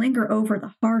torso to linger over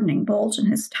the hardening bulge in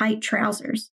his tight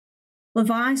trousers.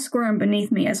 Levi squirmed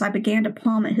beneath me as I began to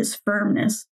palm at his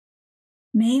firmness.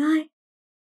 May I?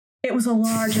 It was a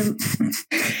large...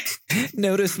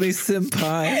 Notice me,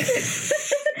 senpai.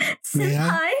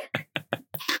 Senpai?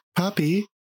 Poppy?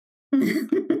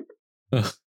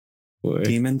 Oh, boy.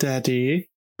 Demon Daddy?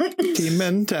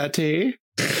 Demon Daddy?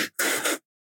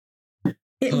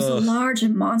 It was a large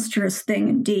and monstrous thing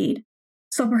indeed,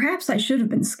 so perhaps I should have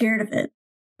been scared of it,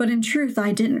 but in truth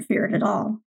I didn't fear it at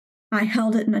all. I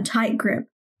held it in a tight grip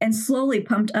and slowly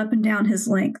pumped up and down his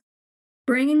length,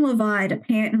 bringing Levi to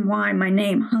pant and whine my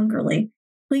name hungrily,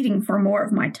 pleading for more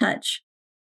of my touch.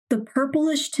 The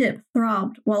purplish tip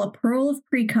throbbed while a pearl of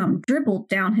precum dribbled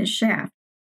down his shaft,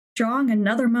 drawing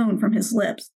another moan from his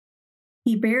lips.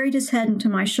 He buried his head into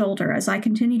my shoulder as I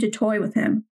continued to toy with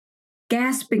him.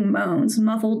 Gasping moans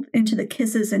muffled into the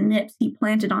kisses and nips he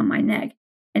planted on my neck,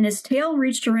 and his tail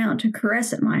reached around to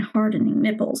caress at my hardening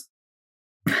nipples.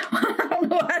 I don't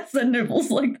Why the nipples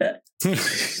like that?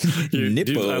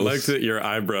 Nipples. I liked that your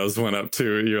eyebrows went up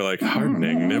too. You're like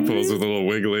hardening nipples with little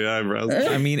wiggly eyebrows.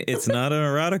 I mean, it's not an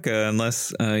erotica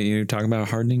unless you talk about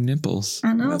hardening nipples.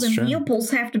 I know, That's the true.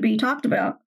 nipples have to be talked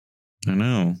about. I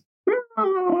know.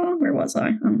 Oh, where was I?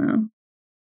 I don't know.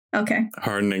 Okay.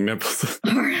 Hardening nipples.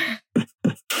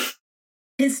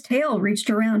 His tail reached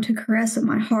around to caress at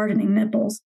my hardening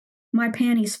nipples. My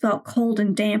panties felt cold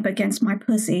and damp against my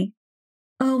pussy.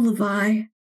 Oh, Levi.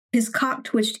 His cock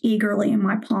twitched eagerly in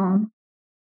my palm.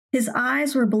 His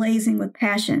eyes were blazing with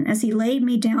passion as he laid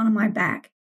me down on my back,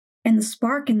 and the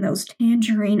spark in those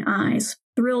tangerine eyes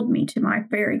thrilled me to my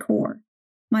very core,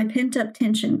 my pent-up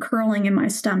tension curling in my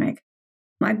stomach.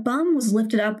 My bum was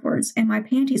lifted upwards, and my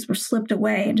panties were slipped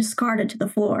away and discarded to the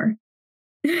floor.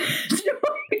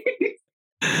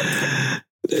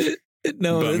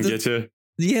 No, Bum get you.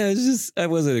 yeah, it's just I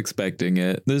wasn't expecting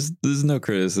it. There's no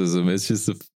criticism. It's just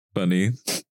a funny.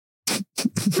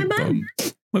 My bum.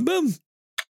 My bum.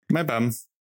 My bum.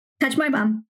 Touch my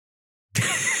bum.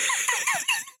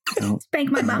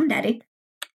 Spank my bum, daddy.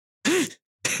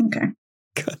 Okay.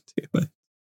 God damn it.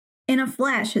 In a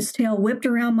flash, his tail whipped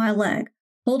around my leg,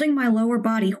 holding my lower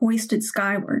body hoisted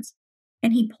skywards,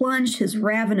 and he plunged his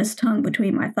ravenous tongue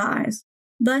between my thighs,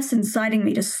 thus inciting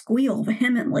me to squeal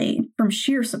vehemently from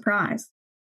sheer surprise.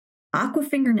 Aqua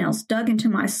fingernails dug into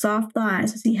my soft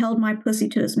thighs as he held my pussy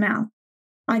to his mouth.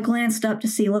 I glanced up to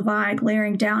see Levi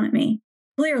glaring down at me,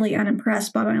 clearly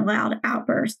unimpressed by my loud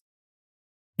outburst.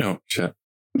 Oh, shit.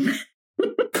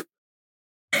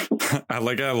 I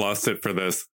lost it for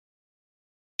this.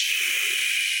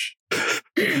 Shh.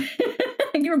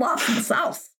 You're lost in the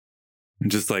sauce.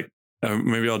 Just like,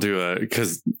 maybe I'll do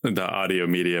because the audio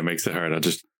media makes it hard. I'll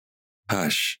just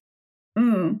hush.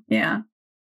 Yeah.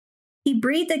 He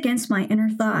breathed against my inner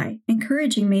thigh,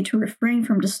 encouraging me to refrain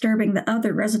from disturbing the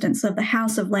other residents of the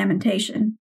House of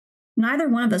Lamentation. Neither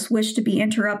one of us wished to be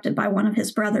interrupted by one of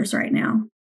his brothers right now.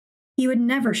 He would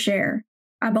never share.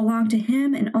 I belonged to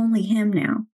him and only him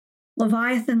now.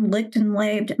 Leviathan licked and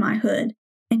laved at my hood,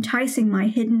 enticing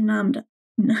my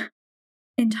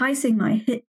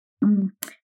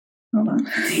Hold on.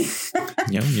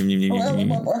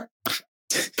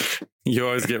 You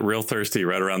always get real thirsty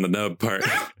right around the nub part.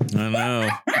 I know.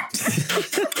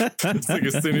 It's like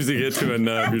as soon as you get to a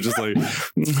nub, you're just like,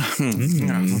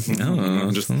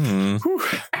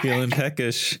 Feeling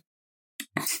peckish.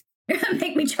 You're gonna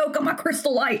make me choke on my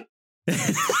crystal light.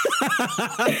 What's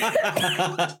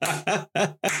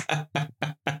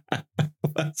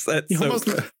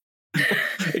that?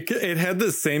 It had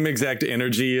the same exact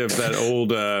energy of that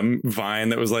old Vine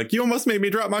that was like, you almost made me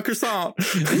drop my croissant.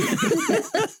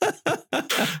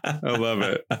 I love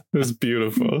it. It was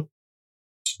beautiful.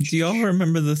 Do y'all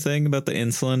remember the thing about the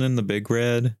insulin in the Big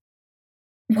Red?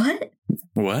 What?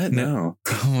 No.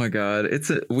 Oh my God. It's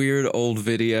a weird old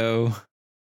video.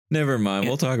 Never mind.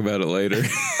 We'll talk about it later.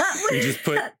 Do you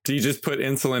just put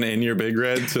insulin in your Big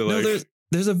Red to like... No,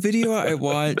 there's a video I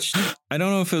watched. I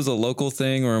don't know if it was a local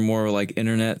thing or a more like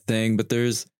internet thing, but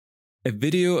there's a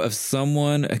video of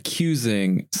someone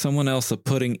accusing someone else of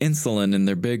putting insulin in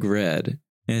their Big Red.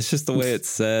 And it's just the way it's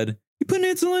said. You putting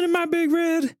insulin in my Big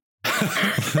Red?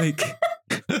 Like...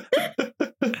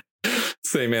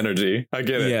 Same energy. I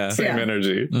get it. Yeah. Same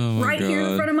energy. Oh right God. here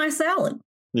in front of my salad.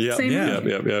 Yep. Same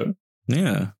Yep.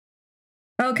 Yeah.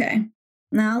 Okay.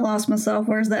 Now I lost myself.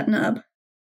 Where's that nub?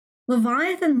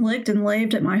 Leviathan licked and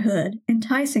laved at my hood,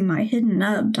 enticing my hidden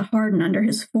nub to harden under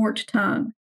his forked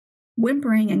tongue.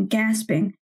 Whimpering and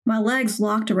gasping, my legs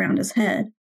locked around his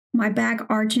head, my back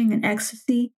arching in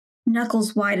ecstasy,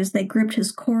 knuckles white as they gripped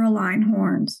his coralline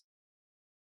horns.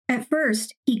 At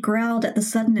first, he growled at the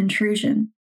sudden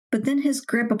intrusion, but then his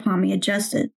grip upon me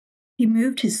adjusted. He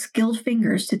moved his skilled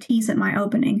fingers to tease at my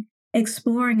opening,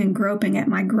 exploring and groping at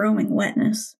my growing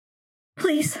wetness.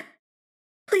 Please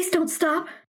don't stop.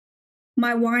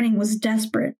 My whining was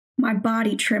desperate, my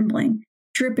body trembling,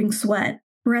 dripping sweat,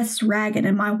 breaths ragged,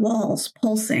 and my walls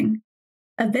pulsing.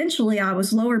 Eventually, I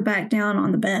was lowered back down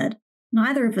on the bed.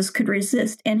 Neither of us could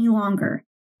resist any longer.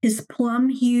 His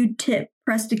plum-hued tip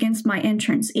pressed against my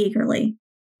entrance eagerly.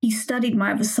 He studied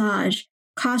my visage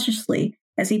cautiously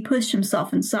as he pushed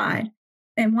himself inside,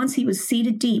 and once he was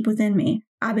seated deep within me,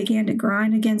 I began to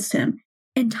grind against him,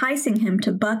 enticing him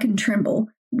to buck and tremble,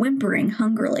 whimpering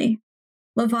hungrily.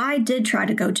 Levi did try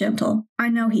to go gentle, I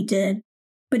know he did,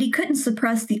 but he couldn't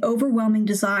suppress the overwhelming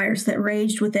desires that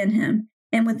raged within him,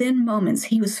 and within moments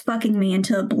he was fucking me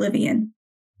into oblivion.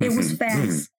 It was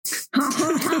fast.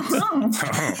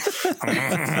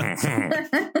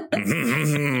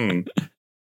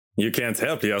 You can't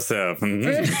help yourself.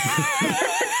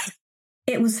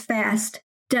 It was fast,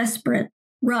 desperate,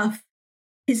 rough.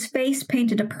 His face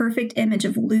painted a perfect image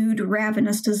of lewd,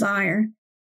 ravenous desire.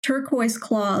 Turquoise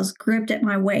claws gripped at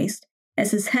my waist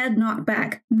as his head knocked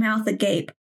back, mouth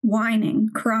agape, whining,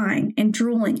 crying, and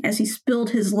drooling as he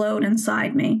spilled his load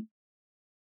inside me.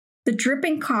 The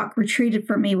dripping cock retreated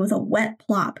from me with a wet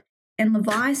plop, and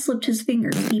Levi slipped his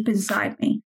fingers deep inside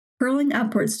me, curling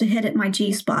upwards to hit at my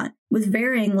G-spot with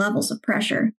varying levels of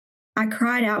pressure. I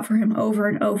cried out for him over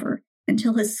and over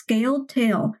until his scaled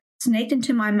tail snaked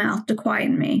into my mouth to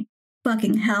quieten me.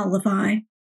 Fucking hell, Levi.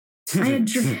 I had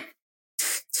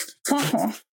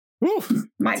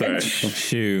my goodness.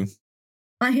 Shoo.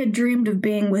 I had dreamed of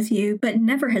being with you, but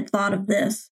never had thought of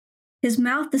this. His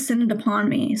mouth descended upon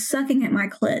me, sucking at my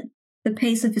clit, the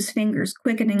pace of his fingers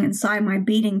quickening inside my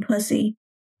beating pussy.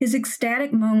 His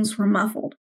ecstatic moans were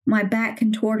muffled, my back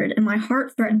contorted, and my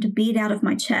heart threatened to beat out of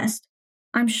my chest.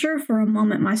 I'm sure for a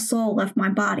moment my soul left my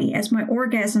body as my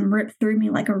orgasm ripped through me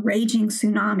like a raging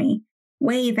tsunami.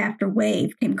 Wave after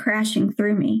wave came crashing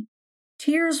through me.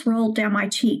 Tears rolled down my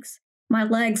cheeks. My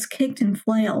legs kicked and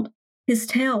flailed. His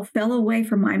tail fell away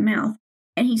from my mouth,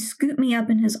 and he scooped me up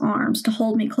in his arms to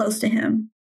hold me close to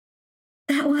him.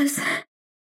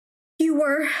 You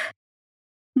were...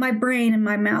 My brain and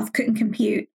my mouth couldn't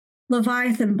compute.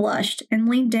 Leviathan blushed and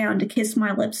leaned down to kiss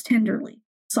my lips tenderly,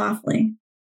 softly.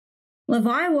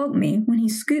 Levi woke me when he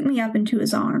scooped me up into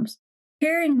his arms,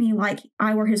 carrying me like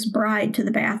I were his bride to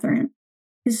the bathroom.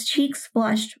 His cheeks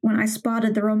flushed when I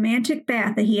spotted the romantic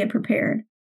bath that he had prepared.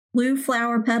 Blue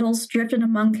flower petals drifted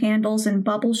among candles in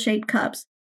bubble-shaped cups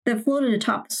that floated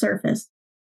atop the surface.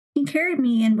 He carried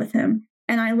me in with him,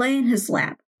 and I lay in his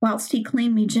lap, whilst he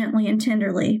cleaned me gently and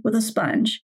tenderly with a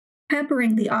sponge,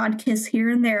 peppering the odd kiss here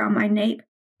and there on my nape,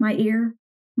 my ear,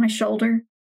 my shoulder.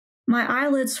 My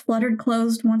eyelids fluttered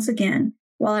closed once again,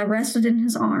 while I rested in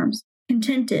his arms,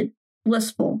 contented,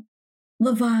 blissful.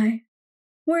 Levi,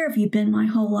 where have you been my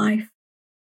whole life?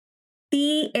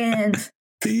 The end.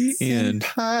 The end.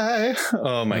 Hi.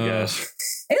 Oh my gosh.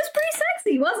 It was pretty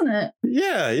sexy, wasn't it?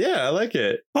 Yeah, I like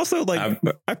it. Also, like,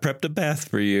 I prepped a bath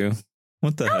for you.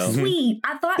 What the hell? Sweet.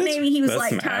 I thought maybe he was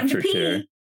like, time to pee.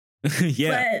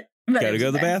 Yeah. But gotta go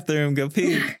to the bathroom, go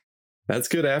pee. That's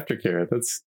good aftercare.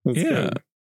 That's yeah. Good.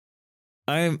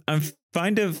 I'm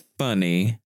find it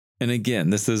funny, and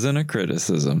again, this isn't a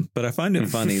criticism, but I find it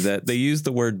funny that they use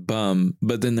the word bum,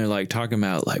 but then they're like talking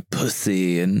about like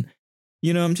pussy, and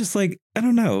I'm just like, I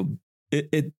don't know.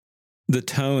 The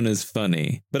tone is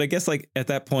funny, but I guess like at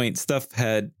that point,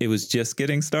 it was just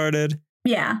getting started.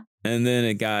 Yeah. And then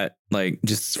it got like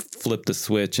just flipped the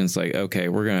switch, and it's like, okay,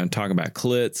 we're gonna talk about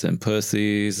clits and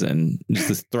pussies and just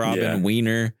this throbbing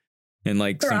wiener and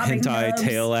like throbbing some hentai nubs.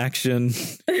 Tail action.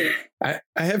 I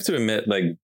have to admit, like,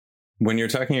 when you're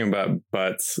talking about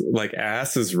butts, like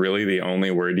ass is really the only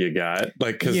word you got,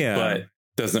 like, because butt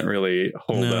doesn't really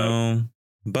hold up.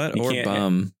 Butt or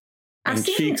bum. And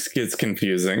cheeks gets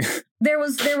confusing. There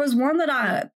was one that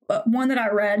I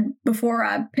read before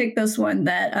I picked this one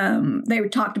that they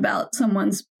talked about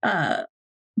someone's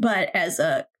butt as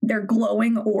they're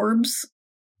glowing orbs.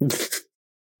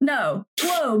 No,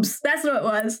 globes. That's what it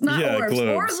was. Not orbs.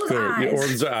 Globes. Orbs was eyes.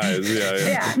 Orbs are eyes. Yeah.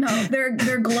 Yeah. No,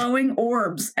 they're glowing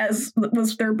orbs as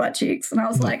was their butt cheeks, and I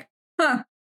was like, huh.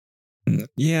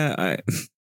 Yeah. I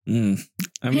Paint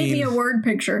me a word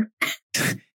picture.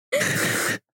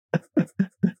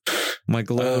 My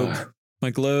globe.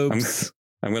 My globes.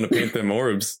 I'm going to paint them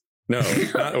orbs. No,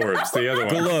 not orbs. The other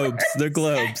one. Globes. They're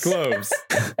globes. Globes.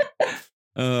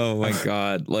 Oh my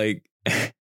God. Like,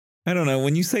 I don't know.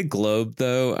 When you say globe,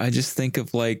 though, I just think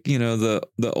of like,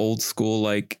 the old school,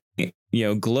 like,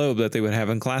 globe that they would have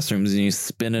in classrooms, and you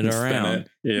spin it around.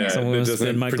 Yeah. Someone it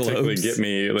doesn't my particularly globes. get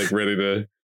me like ready to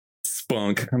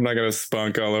spunk. I'm not going to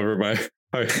spunk all over my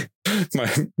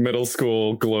middle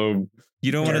school globe.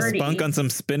 You don't want to spunk on some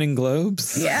spinning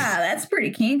globes? Yeah, that's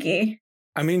pretty kinky.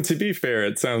 I mean, to be fair,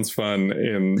 it sounds fun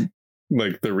in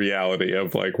like the reality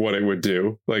of like what it would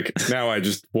do. Like now I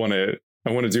want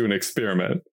to do an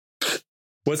experiment.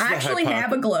 I actually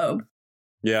have a globe.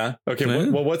 Yeah. Okay.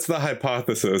 Well, what's the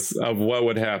hypothesis of what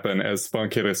would happen as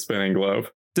spunk hit a spinning globe?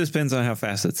 Depends on how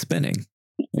fast it's spinning.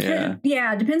 Yeah.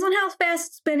 Yeah. Depends on how fast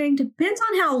it's spinning. Depends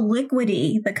on how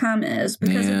liquidy the cum is.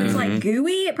 Because if it's like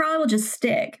gooey, it probably will just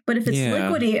stick. But if it's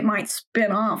liquidy, it might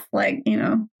spin off. Like,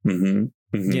 Mm-hmm.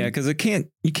 Mm-hmm. Yeah, because you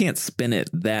can't spin it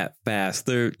that fast.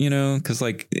 Because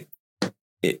like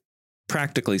it,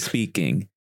 practically speaking,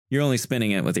 you're only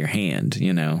spinning it with your hand.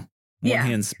 One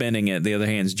hand's spinning it, the other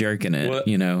hand's jerking it.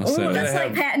 Well, so that's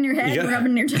like patting your head and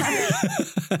rubbing your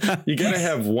tummy. You gotta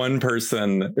have one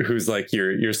person who's like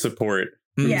your support,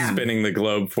 spinning the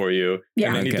globe for you. Yeah.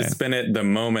 And they need to spin it the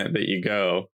moment that you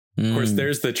go. Of course,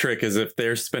 there's the trick is if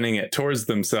they're spinning it towards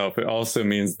themselves, it also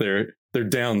means they're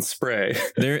down spray.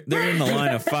 They're in the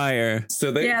line of fire.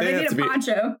 So they need a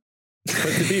poncho.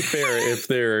 But to be fair, if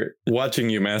they're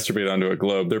watching you masturbate onto a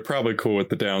globe, they're probably cool with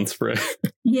the down spray.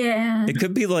 Yeah. It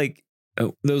could be like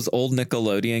those old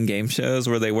Nickelodeon game shows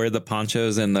where they wear the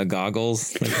ponchos and the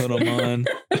goggles. They put them on.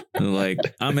 Like,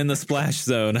 I'm in the splash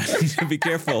zone. I need to be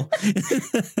careful.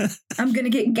 I'm going to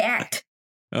get gacked.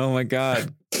 Oh my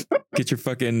God. Get your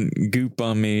fucking goop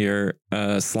on me or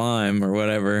slime or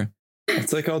whatever.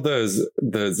 It's like all those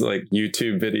like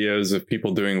YouTube videos of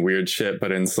people doing weird shit,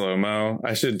 but in slow-mo.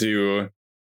 I should do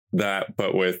that,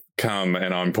 but with cum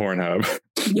and on Pornhub.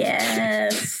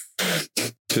 Yes.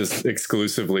 Just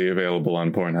exclusively available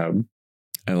on Pornhub.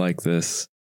 I like this.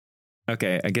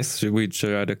 Okay, I guess should we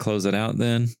try to close it out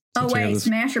then? Oh wait,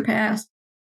 smash or pass.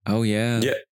 Oh yeah.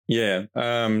 Yeah.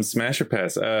 Smash or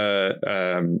pass.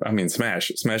 I mean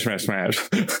smash.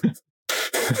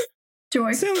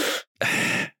 Joy.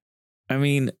 I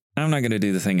mean, I'm not going to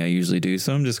do the thing I usually do,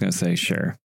 so I'm just going to say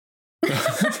sure.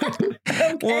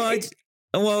 Okay.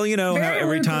 Well, you know how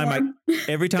every time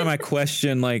I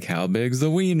question like how big's the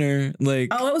wiener,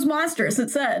 like it was monstrous. It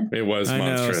said it was. I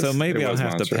monstrous. know, so maybe I'll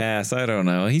have to pass. I don't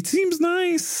know. He seems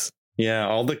nice. Yeah,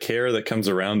 all the care that comes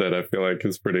around it, I feel like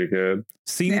is pretty good.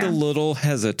 Seemed a little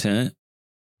hesitant,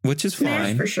 which is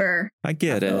fine for sure. I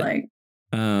get it.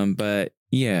 But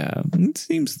yeah,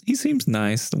 he seems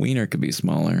nice. The wiener could be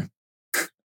smaller.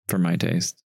 For my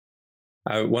taste.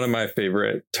 One of my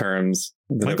favorite terms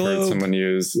that I've heard someone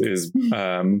use is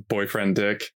boyfriend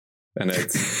dick. And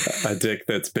it's a dick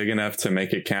that's big enough to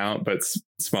make it count, but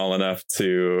small enough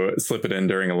to slip it in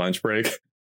during a lunch break.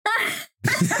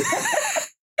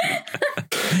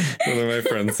 One of my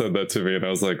friends said that to me, and I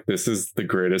was like, this is the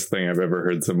greatest thing I've ever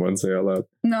heard someone say out loud.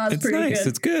 No, it's pretty nice. good.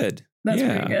 It's good. That's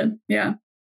pretty good. Yeah.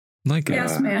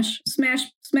 Smash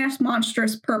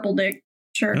monstrous purple dick.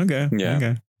 Sure. Okay. Yeah.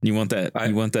 Okay. You want that?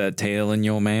 You want that tail in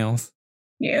your mouth?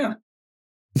 Yeah.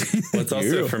 Well, it's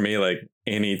also for me like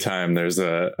anytime there's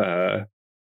there's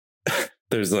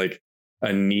like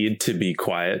a need to be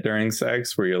quiet during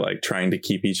sex where you're like trying to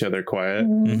keep each other quiet.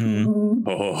 Mm-hmm.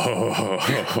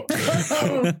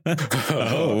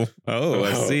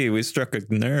 I see. We struck a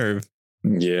nerve.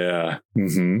 Yeah.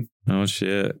 Mm-hmm. Oh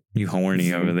shit! You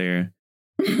horny over there?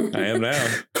 I am now.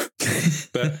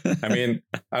 But I mean,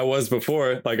 I was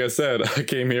before. Like I said, I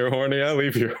came here horny. I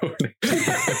leave here horny.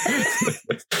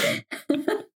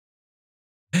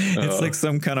 It's like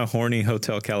some kind of horny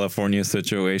Hotel California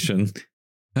situation.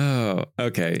 Oh,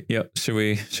 okay. Yep. Should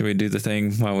we do the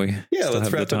thing while we still let's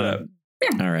have wrap the time? it up.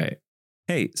 Yeah. All right.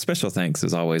 Hey, special thanks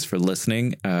as always for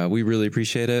listening. We really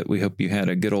appreciate it. We hope you had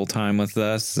a good old time with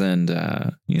us, and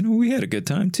we had a good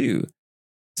time too.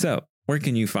 So, where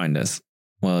can you find us?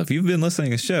 Well, if you've been listening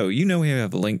to the show, you know we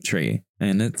have a link tree,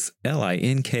 and it's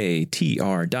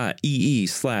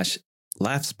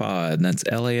linktr.ee/laughspod, and that's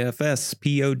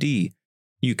LAFSPOD.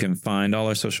 You can find all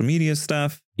our social media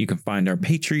stuff. You can find our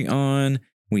Patreon.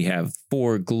 We have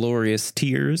 4 glorious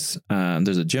tiers.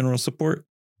 There's a general support.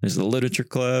 There's the literature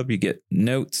club. You get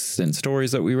notes and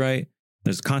stories that we write.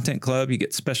 There's a content club. You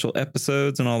get special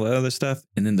episodes and all the other stuff.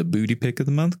 And then the booty pick of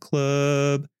the month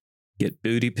club. Get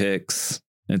booty picks.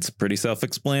 It's pretty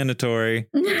self-explanatory.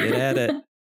 Get at it.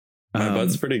 My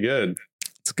butt's pretty good.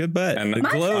 It's a good butt. And the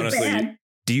globes. Honestly,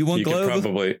 do you want globes?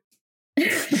 Probably.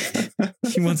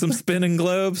 You want some spinning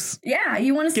globes? Yeah,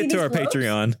 you want to see get to our globes?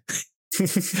 Patreon.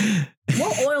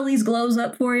 We'll oil these globes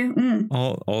up for you.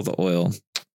 All the oil.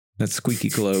 That squeaky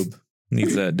globe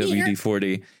needs that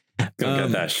WD-40. Go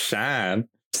get that shine.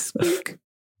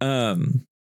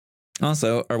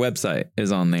 Also, our website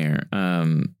is on there.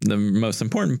 The most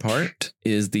important part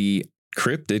is the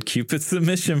cryptid Cupid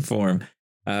submission form.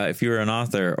 If you're an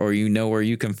author or you know where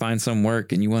you can find some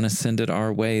work and you want to send it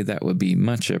our way, that would be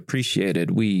much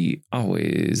appreciated. We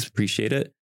always appreciate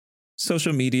it.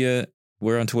 Social media,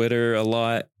 we're on Twitter a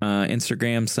lot,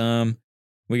 Instagram some.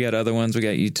 We got other ones. We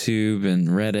got YouTube and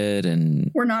Reddit,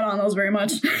 and we're not on those very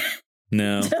much.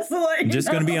 No, just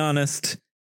going to be honest.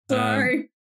 Sorry.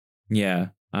 Yeah,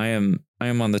 I am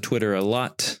on the Twitter a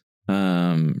lot.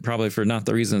 Probably for not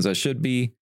the reasons I should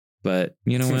be. But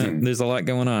you know what? There's a lot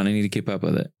going on. I need to keep up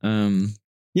with it.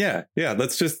 Yeah. I'm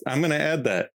going to add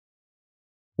that.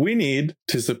 We need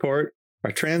to support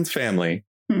our trans family.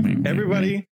 Mm-hmm.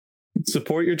 Everybody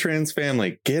support your trans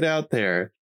family. Get out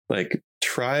there. Like,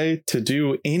 try to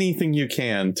do anything you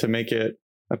can to make it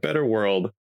a better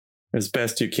world as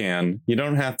best you can. You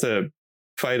don't have to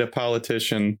fight a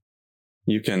politician.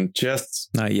 You can just...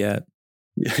 Not yet.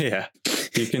 Yeah.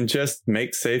 if you can just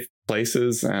make safe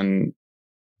places and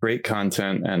great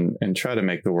content and try to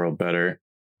make the world better,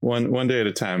 one day at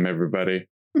a time, everybody.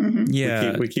 Mm-hmm.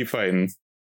 Yeah, we keep fighting.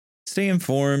 Stay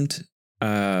informed.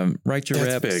 Write your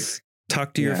That's reps. big.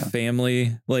 Talk to your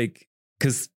family, like,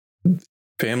 because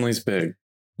family's big.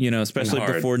 Especially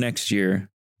before next year.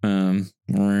 But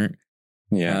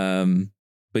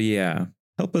yeah,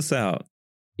 help us out.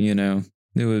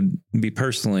 It would be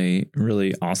personally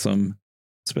really awesome,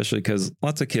 especially because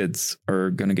lots of kids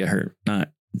are going to get hurt,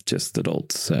 not just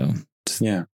adults. So just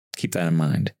keep that in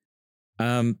mind.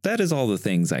 That is all the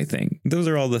things, I think. Those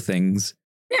are all the things.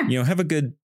 Yeah. Have a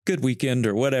good weekend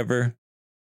or whatever.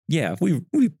 Yeah, we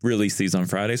release these on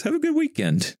Fridays. Have a good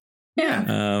weekend. Yeah.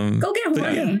 Go get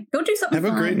horny. Yeah. Go do something Have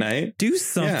fun. a great night. Do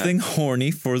something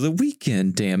horny for the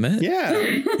weekend, damn it.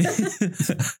 Yeah.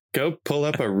 Go pull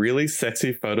up a really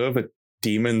sexy photo of a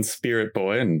demon spirit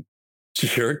boy and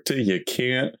jerk till you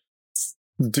can't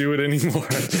do it anymore.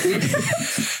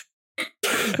 This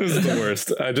is the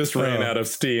worst. I just ran out of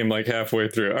steam like halfway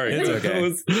through. All right, it's okay.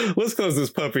 Let's close this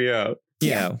puppy out.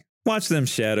 Yeah. Watch them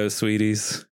shadows,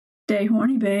 sweeties. Stay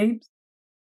horny, babes.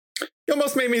 You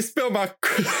almost made me spill my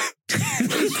crystal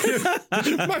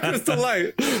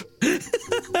light.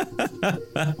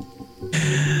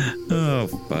 Oh,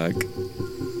 fuck.